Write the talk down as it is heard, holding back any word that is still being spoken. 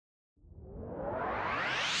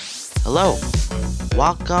Hello,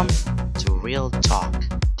 welcome to Real Talk.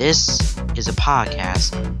 This is a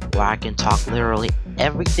podcast where I can talk literally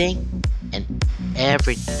everything and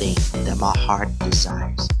everything that my heart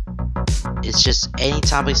desires. It's just any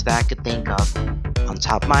topics that I could think of on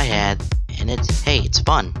top of my head, and it's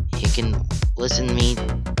fun. You can listen to me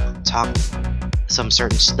talk some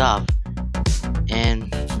certain stuff,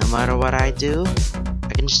 and no matter what I do,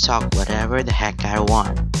 I can just talk whatever the heck I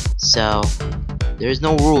want. So there's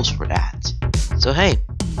no rules for that. So hey,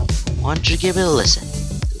 why don't you give it a listen?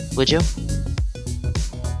 Would you?